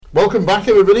Welcome back,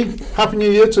 everybody. Happy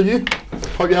New Year to you.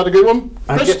 Hope you had a good one.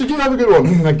 Chris, did you have a good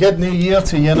one? A good New Year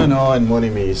to you and all, and money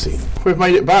Macy. We've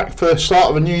made it back for the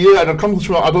start of a new year, an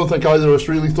accomplishment I don't think either of us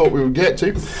really thought we would get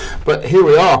to, but here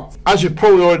we are. As you've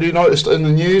probably already noticed in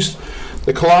the news,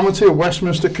 the calamity of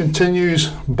Westminster continues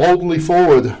boldly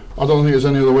forward. I don't think there's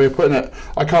any other way of putting it.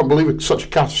 I can't believe it's such a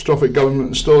catastrophic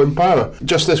government is still in power.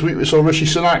 Just this week we saw Rishi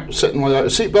Sunak sitting without a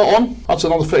seatbelt on. That's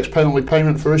another fixed penalty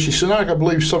payment for Rishi Sunak. I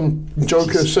believe some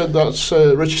joker said that's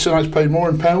Rishi Sunak's paid more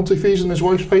in penalty fees than his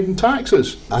wife's paid in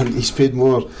taxes. And he's paid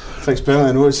more fixed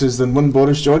penalty notices than one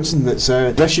Boris Johnson. That's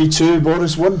Rishi 2,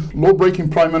 Boris 1. Law-breaking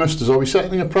Prime Ministers, are we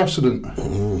setting a precedent?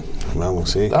 Well, we'll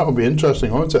see. That would be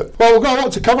interesting, won't it? Well, we've got a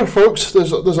lot to cover, folks.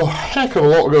 There's a heck of a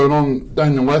lot going on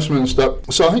down in Westminster.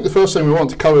 So I think the first thing we want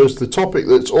to cover is the topic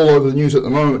that's all over the news at the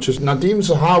moment, which is Nadhim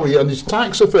Zahawi and his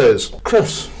tax affairs.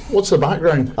 Chris, what's the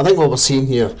background? I think what we're seeing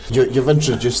here, you've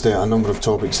introduced a number of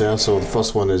topics there. So the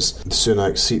first one is the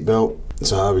Sunak seatbelt,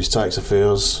 Zahawi's tax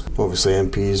affairs, obviously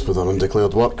MPs with their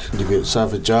undeclared work. You've got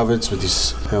Sajid Javid's with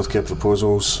his healthcare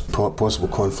proposals, possible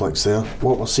conflicts there.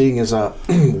 What we're seeing is a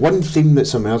one theme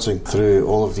that's emerging through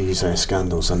all of these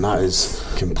scandals, and that is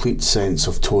complete sense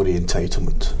of Tory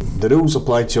entitlement. The rules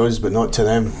apply to us but not to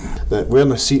them. That wearing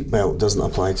a seatbelt doesn't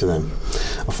apply to them.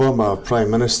 A former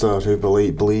Prime Minister who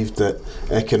believed that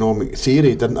economic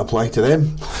theory didn't apply to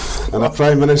them, and a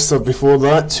Prime Minister before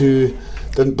that who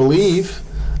didn't believe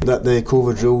that the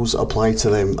COVID rules apply to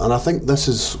them. And I think this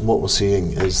is what we're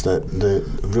seeing, is that the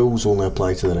rules only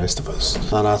apply to the rest of us,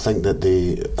 and I think that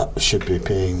they should be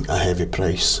paying a heavy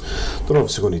price. They're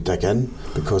obviously going to dig in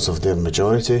because of their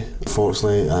majority,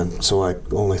 unfortunately, and so I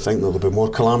only think there'll be more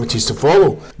calamities to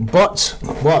follow. But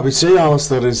what I would say,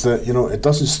 Alistair, is that it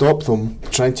doesn't stop them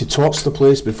trying to torch the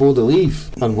place before they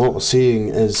leave, and what we're seeing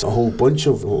is a whole bunch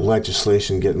of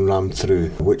legislation getting rammed through,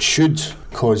 which should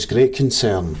cause great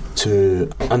concern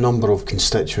to a number of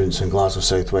constituents in Glasgow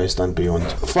South West and beyond.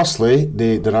 Firstly,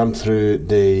 they ran through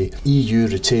the EU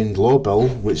retained law bill,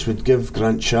 which would give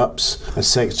Grant Shapps, as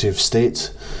Secretary of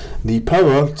State, the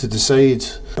power to decide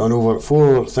on over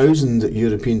 4,000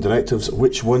 European directives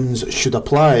which ones should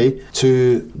apply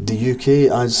to the UK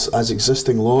as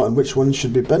existing law and which ones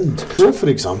should be binned. So, for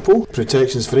example,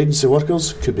 protections for agency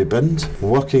workers could be binned,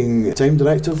 working time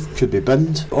directive could be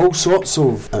binned, all sorts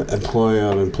of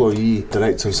employer-employee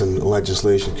directives and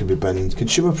legislation could be binned,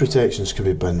 consumer protections could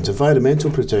be binned,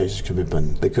 environmental protections could be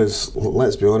binned, because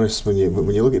let's be honest, when you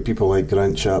look at people like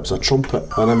Grant Shapps, a trumpet,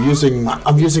 and I'm using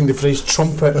the phrase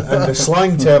trumpet in the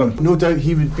slang term, no doubt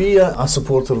he would be a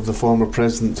supporter of the former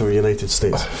President of the United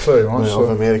States of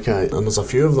America, and there's a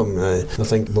few of them. I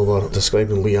think we were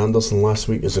describing Lee Anderson last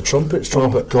week as a trumpet. Oh,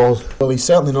 God. Well, he's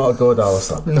certainly not a god,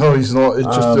 Alistair. No, he's not. It's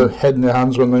just a head in the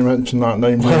hands when they mention that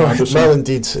name. Well,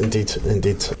 indeed.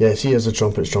 Yes, he is a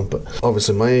trumpet.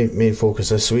 Obviously, my main focus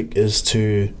this week is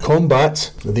to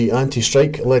combat the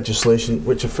anti-strike legislation,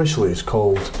 which officially is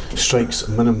called Strikes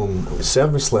Minimum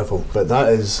Service Level, but that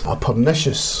is a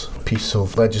pernicious piece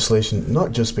of legislation,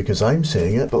 not just because I'm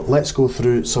saying it, but let's go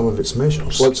through some of its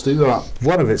measures. Let's do that.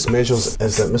 One of its measures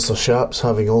is that Mr. Shapps,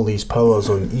 having all these powers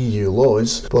on EU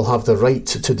laws, will have the right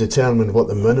to determine what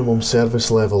the minimum service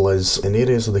level is in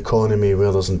areas of the economy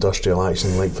where there's industrial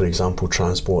action, like, for example,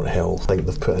 transport, health. I think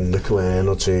they've put in nuclear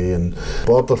energy and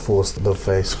border force.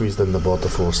 They've squeezed in the border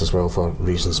force as well for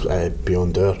reasons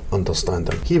beyond our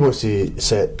understanding. He wants to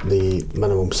set the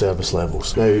minimum service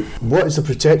levels. Now, what is the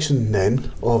protection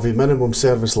then of a minimum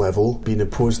service level being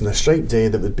imposed on a strike day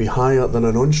that would be higher than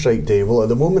a non-strike day? Well, at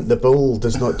the moment the bill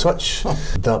does not touch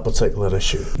that particular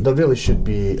issue. There really should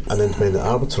be an independent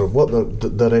arbiter. What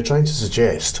they're trying to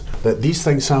suggest that these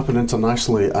things happen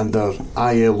internationally and they're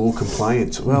ILO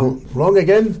compliant. Well, wrong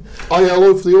again.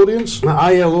 ILO for the audience?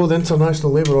 ILO, the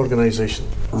International Labour Organisation.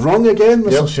 Wrong again,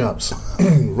 Mr.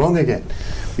 Shapps. Wrong again.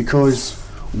 Because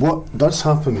what does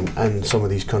happen in some of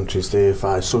these countries, they have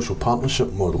a social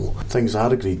partnership model. Things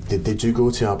are agreed. They do go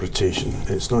to arbitration.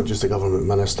 It's not just the government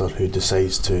minister who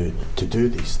decides to do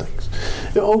these things.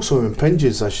 It also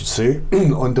impinges, I should say,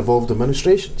 on devolved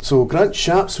administration. So Grant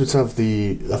Shapps would have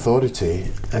the authority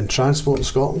in transport in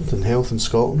Scotland and health in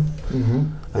Scotland.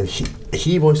 And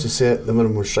he wants to set the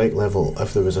minimum strike level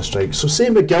if there was a strike. So say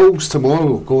McGill's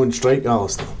tomorrow go on strike,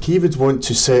 Alistair. He would want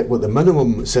to set what the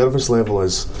minimum service level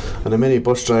is, and how many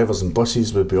bus drivers and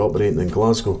buses would be operating in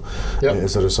Glasgow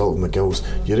as a result of McGill's.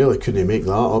 You really couldn't make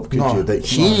that up, could you?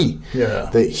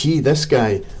 That this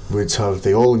guy would have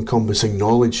the all-encompassing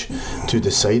knowledge to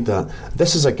decide that.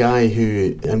 This is a guy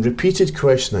who, in repeated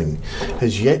questioning,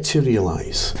 has yet to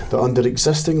realise that under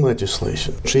existing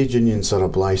legislation, trade unions are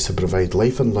obliged to provide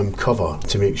life and limb cover cover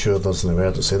to make sure there's an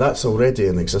emergency. That's already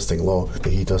an existing law,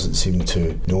 but he doesn't seem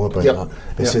to know about that.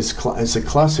 It's a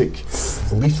classic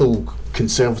lethal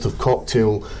Conservative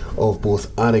cocktail of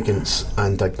both arrogance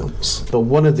and ignorance. But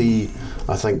one of the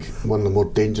more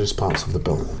dangerous parts of the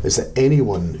bill is that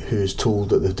anyone who's told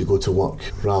that they have to go to work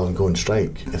rather than go on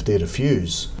strike, if they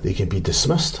refuse, they can be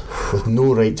dismissed with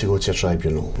no right to go to a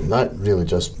tribunal. And that really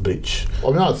just breach. I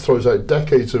mean, that throws out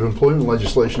decades of employment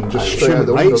legislation just straight out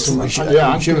the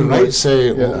window. Human rights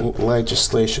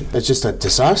legislation. It's just a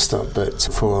disaster, but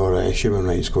for human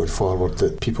rights going forward,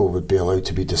 that people would be allowed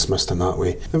to be dismissed in that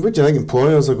way. And what do you think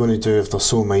employers are going to do if they're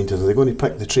so minded? Are they going to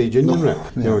pick the trade union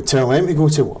route? Tell them to go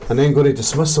to work and then go to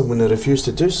dismiss them when they refuse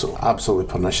to do so?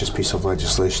 Absolutely pernicious piece of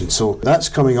legislation. So that's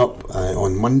coming up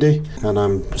on Monday, and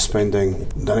I'm spending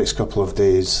the next couple of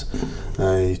days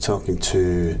talking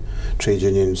to trade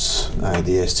unions,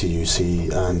 the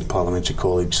STUC and parliamentary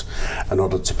colleagues in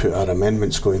order to put our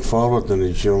amendments going forward. And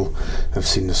as you'll have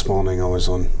seen this morning, I was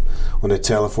on a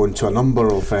telephone to a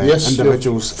number of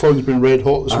individuals. Phone's been red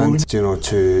hot this morning.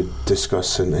 To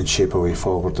discuss and shape a way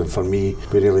forward. And for me,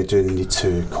 we really do need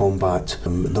to combat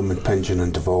them impinging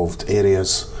on devolved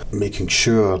areas, making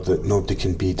sure that nobody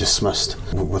can be dismissed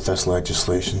with this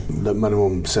legislation. That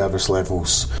minimum service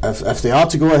levels, if they are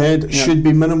to go ahead, should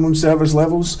be minimum service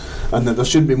levels, and that there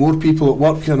should be more people at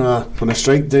work on a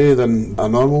strike day than a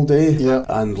normal day.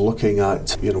 And looking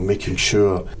at making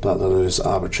sure that there is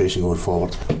arbitration going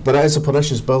forward. But it is a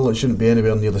pernicious bill. It shouldn't be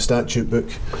anywhere near the statute book.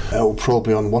 It'll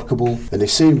probably be unworkable. In the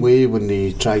same way, when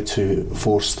they tried to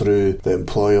force through that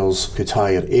employers could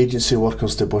hire agency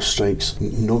workers to bus strikes,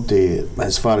 nobody,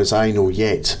 as far as I know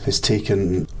yet, has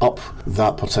taken up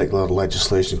that particular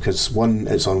legislation, because one,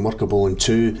 it's unworkable, and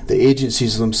two, the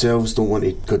agencies themselves don't want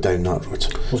to go down that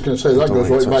route. I was going to say, that goes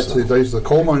right back to the days of the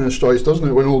coal mining strikes, doesn't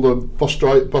it, when all the bus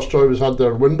drivers had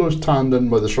their windows tanned in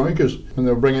by the strikers and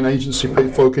they were bringing agency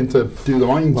folk in to do the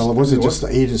mines. Well, it wasn't just the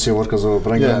agency workers they were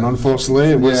bringing in,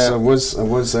 unfortunately. It was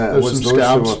those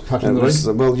scabs.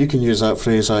 Well, you can use that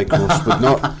phrase, of course, but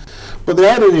not. But the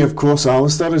irony, of course,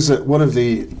 Alistair, is that one of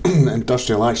the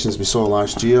industrial actions we saw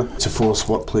last year to force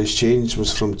workplace change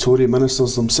was from Tory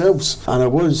ministers themselves. And I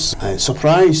was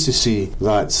surprised to see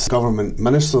that government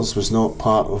ministers was not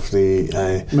part of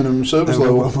the minimum service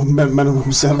level.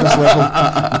 Minimum service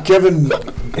level, given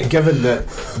that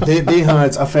they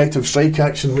had effective strike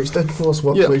action, which did force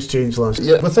workplace change last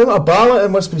year. Without a ballot, it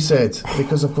must be said,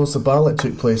 because of course the ballot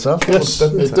took place afterwards.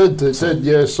 Yes, it did.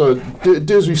 Yeah. So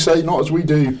do as we say, not as we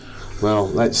do.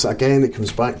 Well, it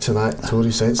comes back to that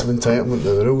Tory sense of entitlement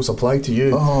that the rules apply to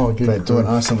you, but don't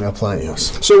ask them to apply to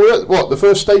us. So we're at the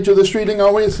first stage of this reading,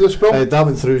 are we, for this bill? That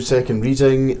went through second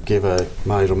reading, gave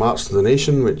my remarks to the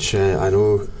nation, which I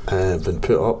know have been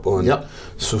put up on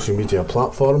social media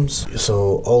platforms,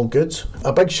 so all good.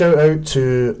 A big shout out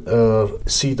to our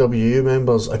CWU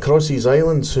members across these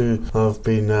islands who have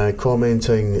been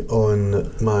commenting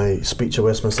on my speech at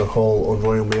Westminster Hall on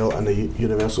Royal Mail and the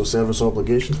Universal Service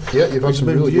Obligation. Yeah, you've had some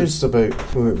really views, about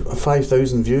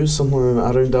 5,000 views, somewhere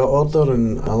around that order,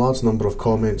 and a large number of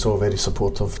comments, all very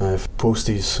supportive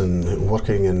posties and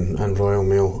working in Royal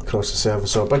Mail across the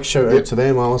service. So a big shout out to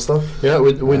them, Alistair. Yeah,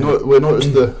 we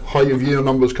noticed the high viewer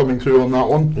numbers coming through on that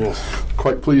one. Yes.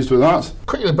 Quite pleased with that.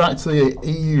 Quickly back to the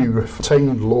EU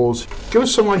retained laws. Give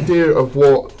us some idea of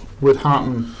what would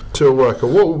happen to a worker.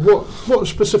 What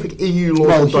specific EU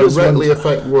laws directly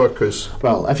affect workers?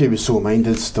 Well, if you were so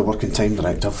minded, the Working Time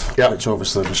Directive, which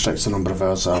obviously restricts the number of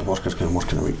hours that workers can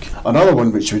work in a week. Another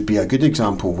one which would be a good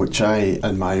example, which I,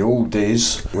 in my old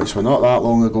days, which were not that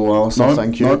long ago,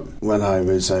 Alistair, when I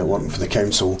was working for the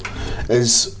council,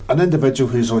 is an individual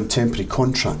who's on temporary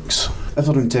contracts. If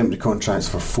they're on temporary contracts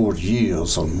for 4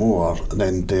 years or more,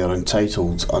 then they are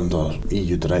entitled under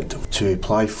EU directive to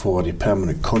apply for a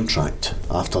permanent contract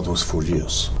after those 4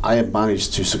 years. I have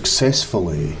managed to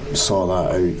successfully sort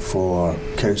that out for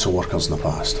council workers in the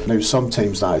past. Now,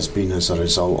 sometimes that has been as a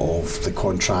result of the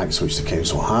contracts which the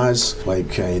council has,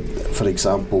 like for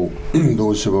example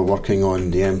those who were working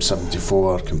on the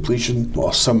M74 completion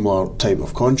or similar type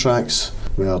of contracts,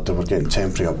 where they were getting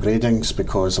temporary upgradings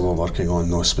because they were working on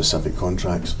those specific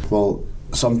contracts. Well,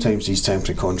 sometimes these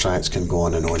temporary contracts can go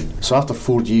on and on. So after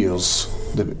 4 years,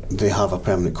 they have a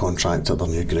permanent contract at their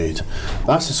new grade.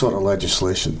 That's the sort of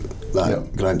legislation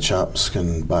that grant chaps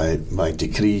can, by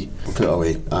decree, put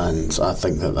away. And I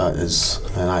think that is,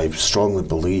 and I strongly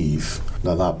believe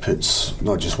that puts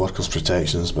not just workers'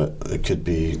 protections, but it could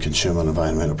be consumer and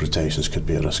environmental protections could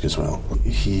be at risk as well.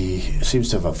 He seems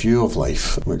to have a view of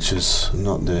life which is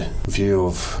not the view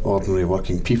of ordinary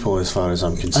working people as far as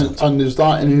I'm concerned. And is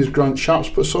that in his Grant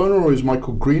Shapps persona or his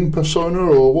Michael Green persona,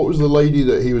 or what was the lady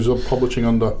that he was publishing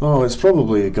under? Oh, it's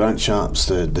probably Grant Shapps,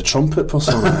 the trumpet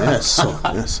persona, yes. So,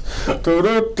 yes.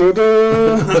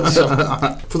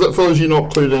 For those you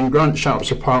not clued in, Grant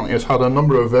Shapps apparently has had a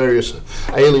number of various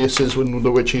aliases under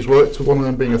which he's worked, one of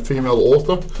them being a female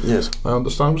author. Yes. I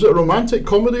understand. Was it a romantic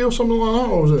comedy or something like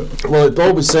that, or was it? Well, it'd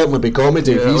always certainly be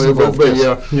comedy. Yeah, it would be,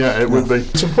 it would be.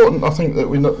 It's important, I think, that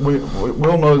we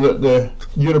all know that the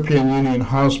European Union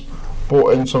has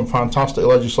brought in some fantastic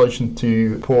legislation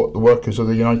to support the workers of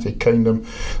the United Kingdom,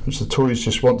 which the Tories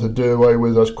just want to do away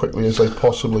with as quickly as they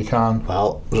possibly can.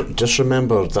 Well, just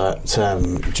remember that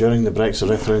during the Brexit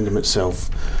referendum itself,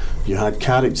 you had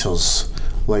characters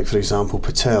like, for example,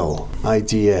 Patel,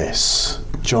 IDS,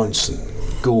 Johnson,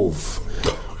 Gove,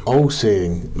 all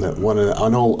saying that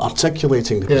and all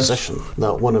articulating the position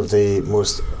that one of the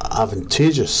most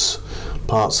advantageous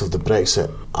parts of the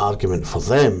Brexit argument for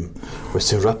them was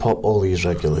to rip up all these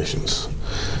regulations.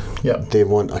 Yeah. They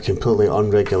want a completely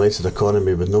unregulated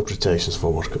economy with no protections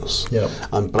for workers. Yeah.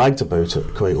 And bragged about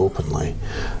it quite openly.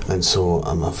 And so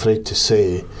I'm afraid to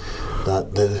say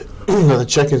that the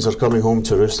chickens are coming home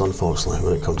to roost, unfortunately,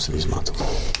 when it comes to these matters.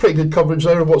 Pretty good coverage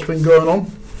there of what's been going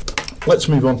on. Let's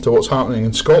move on to what's happening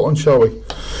in Scotland, shall we?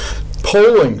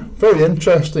 Polling, very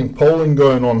interesting polling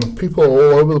going on. People are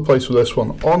all over the place with this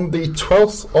one. On the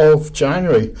 12th of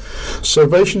January,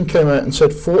 Survation came out and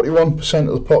said 41%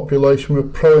 of the population were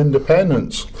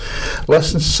pro-independence.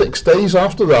 Less than 6 days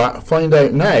after that, Find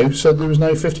Out Now said there was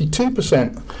now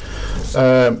 52%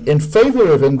 in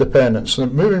favour of independence,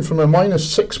 and moving from a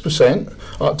 -6%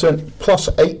 up to a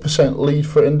 +8% lead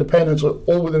for independence,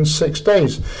 all within 6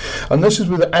 days. And this is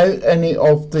without any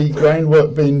of the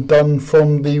groundwork being done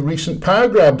from the recent power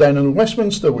grab down in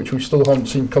Westminster, which we still haven't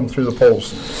seen come through the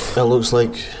polls. It looks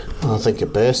like, I think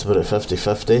at best, about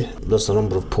 50-50. There's a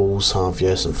number of polls have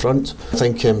yes in front. I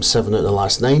think 7 out of the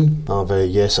last 9 have a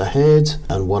yes ahead,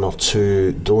 and 1 or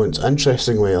 2 don't.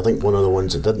 Interestingly, I think one of the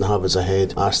ones that didn't have as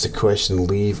ahead asked the question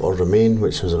leave or remain,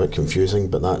 which was a bit confusing,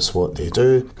 but that's what they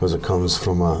do, because it comes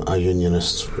from a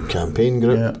unionist campaign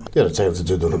group. Yeah. They're entitled to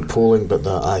do their own polling, but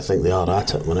I think they are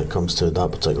at it when it comes to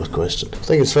that particular question. I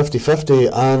think it's 50-50,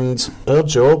 and our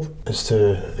job is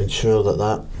to ensure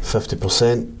that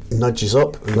 50% nudges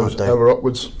up and goes ever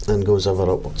upwards. And goes ever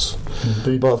upwards.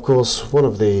 Indeed. But of course, one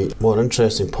of the more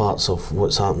interesting parts of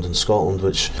what's happened in Scotland,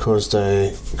 which caused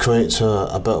quite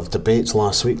a bit of debate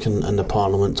last week in the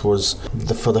Parliament, was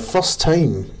for the first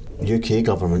time UK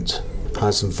government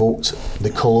has invoked the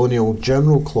Colonial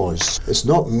General Clause. It's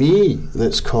not me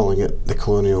that's calling it the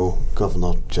Colonial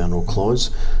Governor General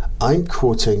Clause. I'm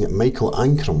quoting Michael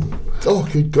Ancram. Oh,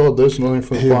 good God, there's nothing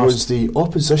from the past. Who was the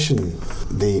opposition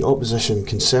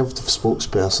Conservative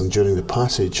spokesperson during the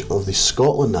passage of the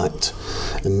Scotland Act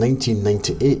in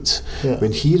 1998,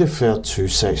 when he referred to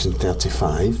Section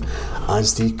 35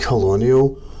 as the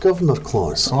Colonial Governor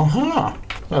Clause. Aha!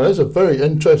 That is a very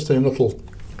interesting little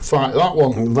fact, that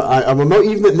one. But I'm not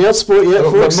even at Nerdspot yet,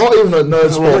 folks. We're not even at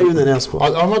Nerdspot. We're not even at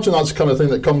Nerdspot. I imagine that's the kind of thing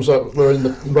that comes up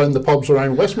around the pubs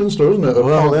around Westminster, isn't it?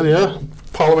 Well, there you are.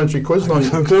 Parliamentary quiz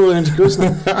night. Parliamentary quiz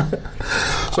night.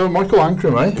 So, Michael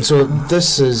Ancram, eh? So,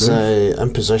 this is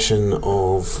imposition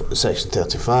of Section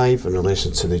 35 in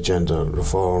relation to the Gender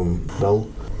Reform Bill.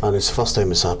 And it's the first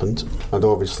time it's happened. And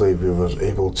obviously we were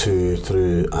able to,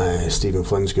 through Stephen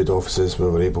Flynn's good offices, we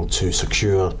were able to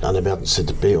secure an emergency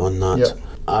debate on that. Yep.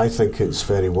 I think it's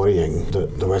very worrying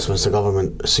that the Westminster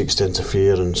government seeks to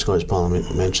interfere in Scottish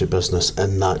parliamentary business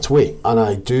in that way. And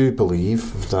I do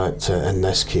believe that in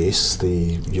this case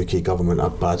the UK government are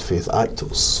bad faith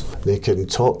actors. They can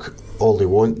talk all they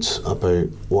want about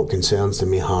what concerns they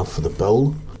may have for the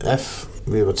bill. If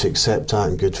we were to accept that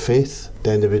in good faith,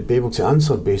 then they would be able to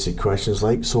answer basic questions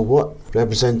like, so what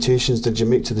representations did you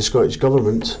make to the Scottish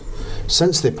government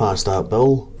since they passed that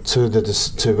bill to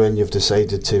when you've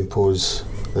decided to impose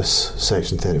this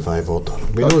Section 35 order?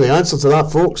 We know the answer to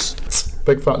that, folks.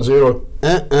 Big fat zero.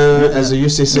 As they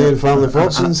used to say in Family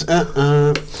Fortunes.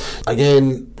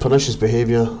 Again, pernicious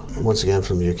behaviour, once again,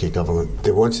 from the UK government.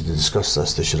 They wanted to discuss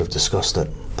this, they should have discussed it.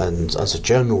 And as a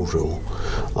general rule,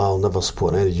 I'll never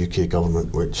support any UK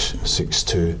government which seeks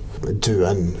to do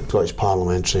in Scottish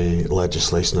parliamentary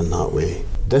legislation in that way.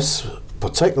 This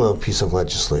particular piece of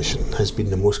legislation has been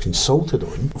the most consulted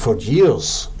on for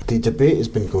years. the debate has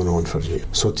been going on for years.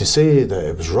 So to say that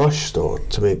it was rushed, or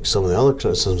to make some of the other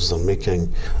criticisms they're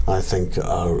making, I think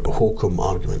are hokum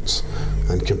arguments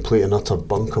and complete and utter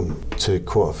bunkum, to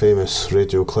quote a famous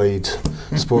Radio Clyde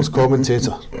sports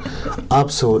commentator.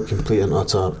 Absolute, complete and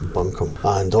utter bunkum.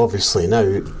 And obviously now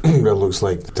it looks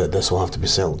like that this will have to be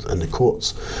settled in the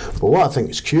courts. But what I think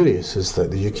is curious is that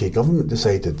the UK government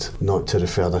decided not to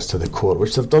refer this to the court,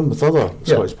 which they've done with other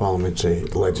Scottish parliamentary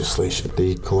legislation.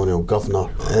 The Colonial governor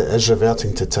is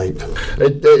reverting to type.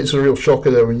 It's a real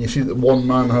shocker there when you see that one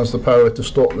man has the power to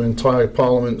stop the entire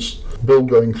Parliament's bill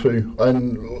going through.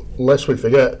 And lest we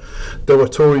forget, there were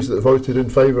Tories that voted in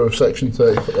favour of Section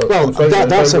 30. Well,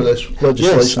 that's of this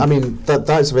legislation. Yes, I mean,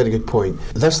 that's a very good point.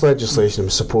 This legislation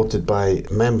was supported by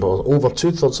members, over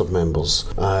 2/3 of members,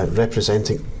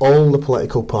 representing all the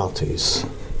political parties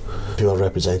who are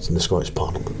representing the Scottish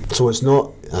Parliament. So it's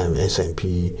not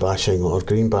SNP bashing or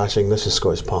Green bashing, this is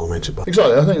Scottish parliamentary bashing.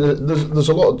 Exactly, I think that there's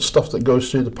a lot of stuff that goes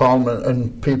through the Parliament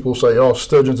and people say, oh,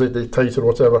 Sturgeon's a dictator or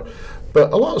whatever.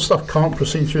 But a lot of stuff can't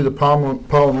proceed through the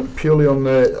Parliament purely on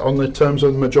the terms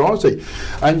of the majority.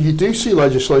 And you do see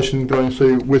legislation going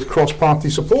through with cross-party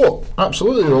support.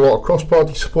 Absolutely, there's a lot of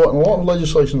cross-party support and a lot of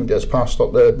legislation that gets passed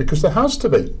up there because there has to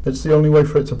be. It's the only way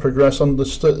for it to progress under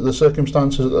the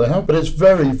circumstances that they have. But it's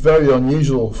very, very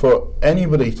unusual for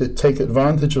anybody to take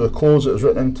advantage of a clause that was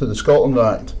written into the Scotland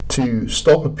Act to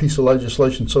stop a piece of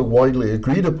legislation so widely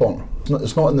agreed upon.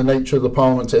 It's not in the nature of the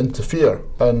Parliament to interfere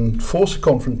and force a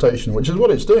confrontation, which is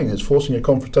what it's doing. It's forcing a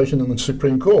confrontation in the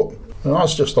Supreme Court. And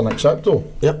that's just unacceptable.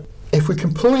 Yep. If we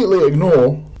completely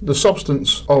ignore the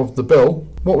substance of the bill,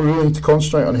 what we really need to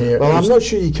concentrate on here I'm not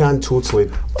sure you can totally.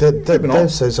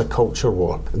 This is a culture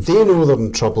war. They know they're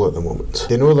in trouble at the moment.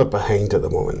 They know they're behind at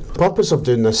the moment. The purpose of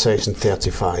doing this Section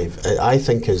 35, I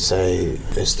think, is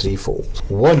threefold.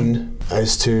 One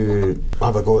is to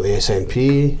have a go at the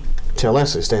SNP, to a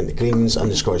lesser extent the Greens and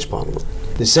the Scottish Parliament.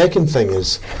 The second thing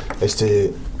is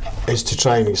to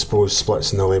try and expose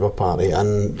splits in the Labour Party,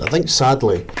 and I think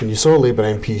sadly when you saw Labour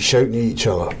MPs shouting at each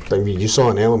other, I mean, you saw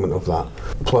an element of that.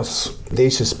 Plus they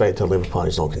suspect the Labour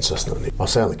Party's not consistent on it, or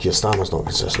certainly Keir Starmer's not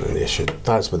consistent on the issue.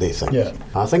 That's what they think. Yeah.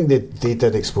 I think they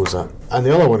did expose that. And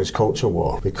the other one is culture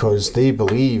war, because they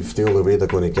believe the only way they're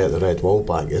going to get the red wall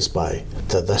back is by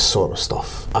this sort of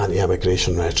stuff,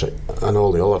 anti-immigration rhetoric and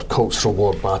all the other cultural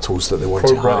war battles that they want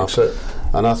to have.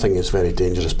 And I think it's very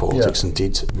dangerous politics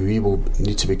indeed. We will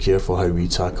need to be careful how we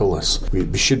tackle this.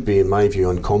 We should be, in my view,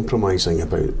 uncompromising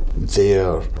about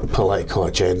their political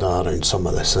agenda around some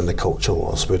of this and the culture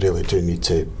wars. We really do need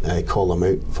to call them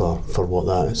out for what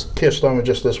that is. Keir Starmer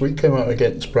just this week came out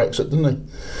against Brexit, didn't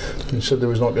he? He said there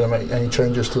was not going to make any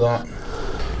changes to that.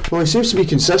 Well, he seems to be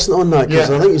consistent on that, because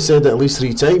I think he said it at least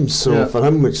 3 times, so for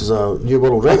him, which is a new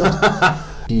world record.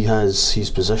 He's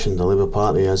positioned the Labour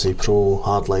Party as a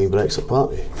pro-hardline Brexit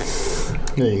party.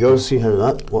 There you go. We'll see how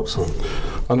that works on.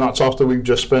 And that's after we've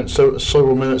just spent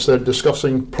several minutes there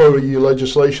discussing pro-EU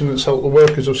legislation that's helped the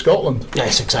workers of Scotland.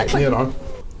 Yes, exactly. You know.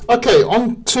 Okay,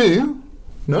 on to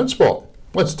Nerdspot.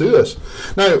 Let's do this.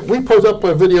 Now, we put up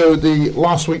a video the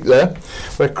last week there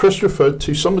where Chris referred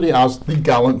to somebody as the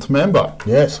Gallant member.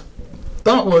 Yes.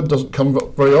 That word doesn't come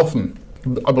up very often.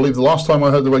 I believe the last time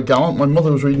I heard the word gallant, my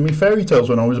mother was reading me fairy tales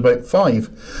when I was about 5.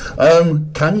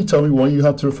 Can you tell me why you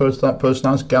had to refer to that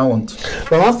person as gallant?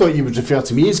 Well, I thought you would refer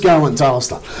to me as Gallant,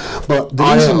 Alistair. But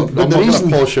the reason,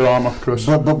 polish your armour, Chris.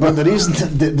 But the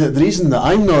reason that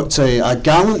I'm not a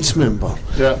Gallant member,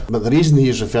 but the reason he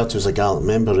is referred to as a Gallant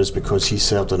member is because he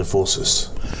served in the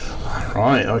forces.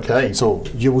 Right, okay. So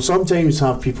you will sometimes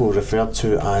have people referred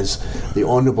to as the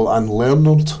Honourable and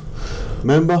Learned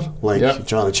member, like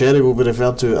Joanna Cherry will be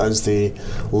referred to as the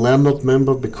Learned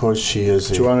member because she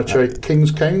is Joanna Cherry, King's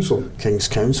Counsel. King's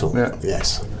Counsel,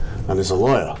 yes, and is a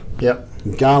lawyer. Yeah.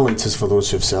 Gallant is for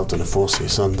those who have served in the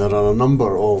forces, and there are a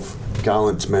number of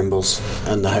Gallant members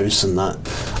in the House and that,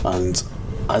 and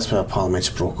as per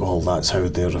parliamentary protocol, that's how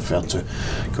they're referred to,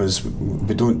 because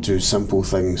we don't do simple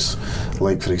things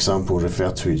like, for example,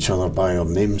 refer to each other by our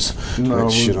names,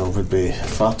 which would be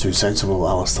far too sensible,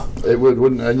 Alistair. It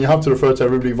wouldn't, and you have to refer to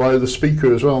everybody via the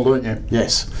speaker as well, don't you?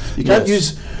 Yes. You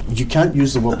can't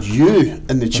use the word you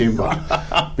in the chamber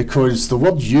because the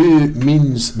word you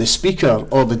means the speaker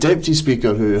or the deputy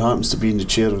speaker who happens to be in the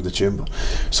chair of the chamber.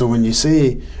 So when you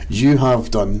say you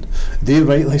have done, they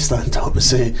rightly stand up and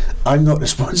say, I'm not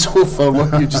responsible for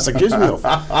what you just accused me of.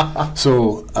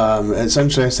 So it's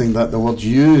interesting that the word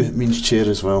you means chair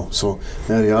as well. So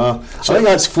there you are. So I think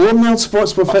that's 4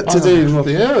 Nerdspots we're fit today.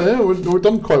 We're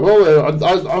done quite well there.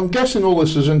 I'm guessing all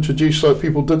this is introduced so that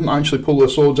people didn't actually pull their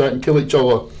swords out and kill each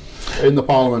other in the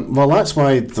Parliament. Well, that's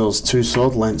why there's 2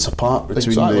 sword lengths apart between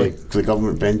Exactly. the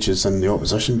government benches and the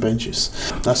opposition benches.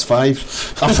 That's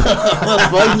 5. That's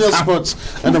 5 Nerdspots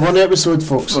in the one episode,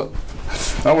 folks.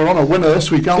 And we're on a winner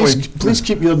this week, aren't we? Please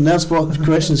keep your Nerdspot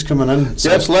questions coming in. So,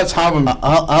 Yes, let's have them.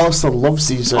 Alistair loves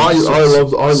these. I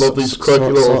love these quirky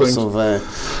little things. Of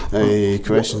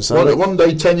questions. One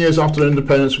day, 10 years after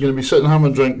independence, we're going to be sitting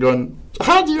having a drink going,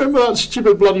 how do you remember that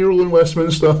stupid bloody rule in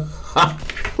Westminster?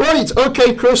 Right,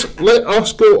 okay, Chris, let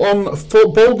us go on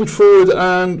boldly forward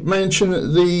and mention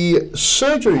the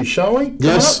surgery, shall we?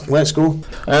 Yes, let's go.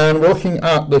 And we're looking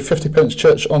at the 50pence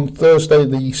Church on Thursday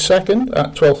the 2nd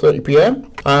at 12:30pm,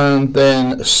 and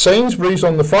then Sainsbury's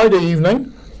on the Friday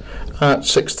evening at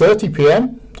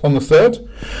 6:30pm on the 3rd.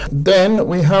 Then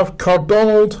we have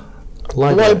Cardonald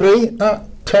Library at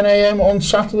 10am on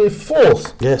Saturday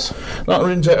 4th. Yes. That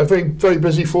runs out a very, very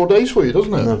busy 4 days for you,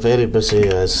 doesn't it? A very busy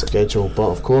schedule, but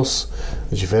of course,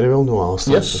 as you very well know,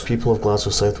 Alistair, Yes. the people of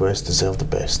Glasgow South West deserve the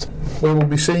best. We will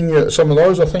be seeing you at some of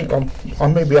those. I think I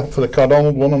may be up for the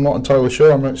Cardonald one. I'm not entirely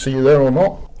sure. I might see you there or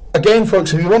not. Again,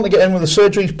 folks, if you want to get in with the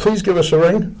surgeries, please give us a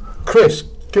ring. Chris,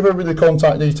 give everybody the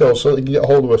contact details so they can get a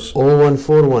hold of us.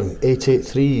 0141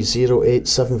 883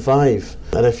 0875.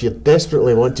 And if you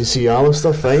desperately want to see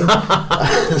Alistair, fine.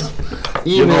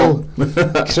 Email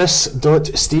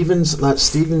chris.stevens, that's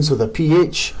Stevens with a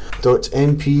PH,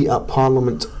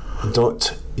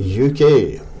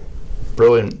 .mp@parliament.uk.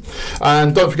 Brilliant.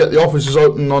 And don't forget the office is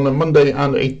open on a Monday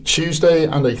and a Tuesday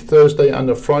and a Thursday and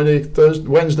a Friday.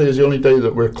 Wednesday is the only day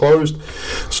that we're closed.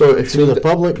 So if To the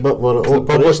public, but we're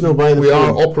operational by the we phone.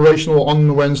 are operational on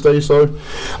the Wednesdays though.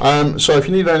 So if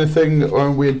you need anything,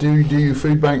 we do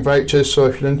food bank vouchers. So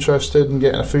if you're interested in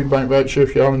getting a food bank voucher,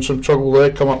 if you're having some trouble there,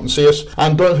 come up and see us.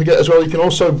 And don't forget as well, you can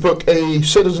also book a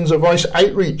Citizens Advice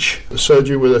Outreach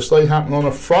surgery with us. They happen on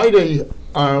a Friday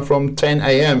from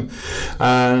 10am,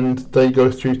 and they go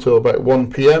through till about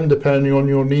 1pm depending on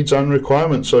your needs and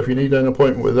requirements. So if you need an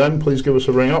appointment with them, please give us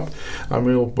a ring up and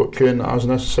we'll book you in as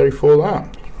necessary for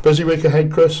that. Busy week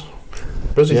ahead, Chris.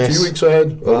 Busy Yes. 2 weeks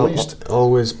ahead at least.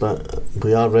 Always, but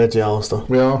we are ready, Alistair.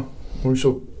 We are. We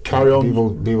shall carry on.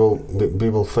 We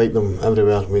will fight them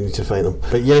everywhere we need to fight them.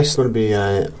 But yes, it's going to be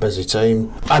a busy time.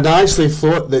 And I actually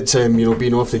thought that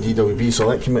being off the DWB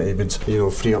Select Committee would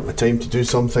free up my time to do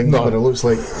something. No. But it looks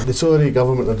like the Tory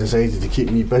government have decided to keep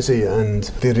me busy, and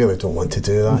they really don't want to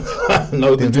do that.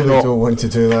 No, they do really not. don't want to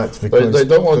do that because They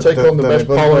don't want to take on the best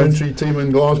parliamentary team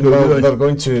in Glasgow. Well, do they?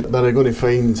 they're going to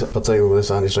find, particularly with this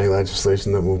anti-strike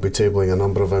legislation, that we'll be tabling a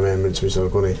number of amendments which are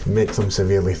going to make them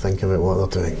severely think about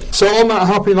what they're doing. So on that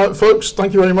happy note, folks,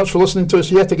 thank you very much for listening to us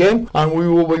yet again, and we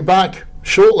will be back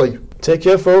shortly. Take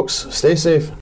care, folks. Stay safe.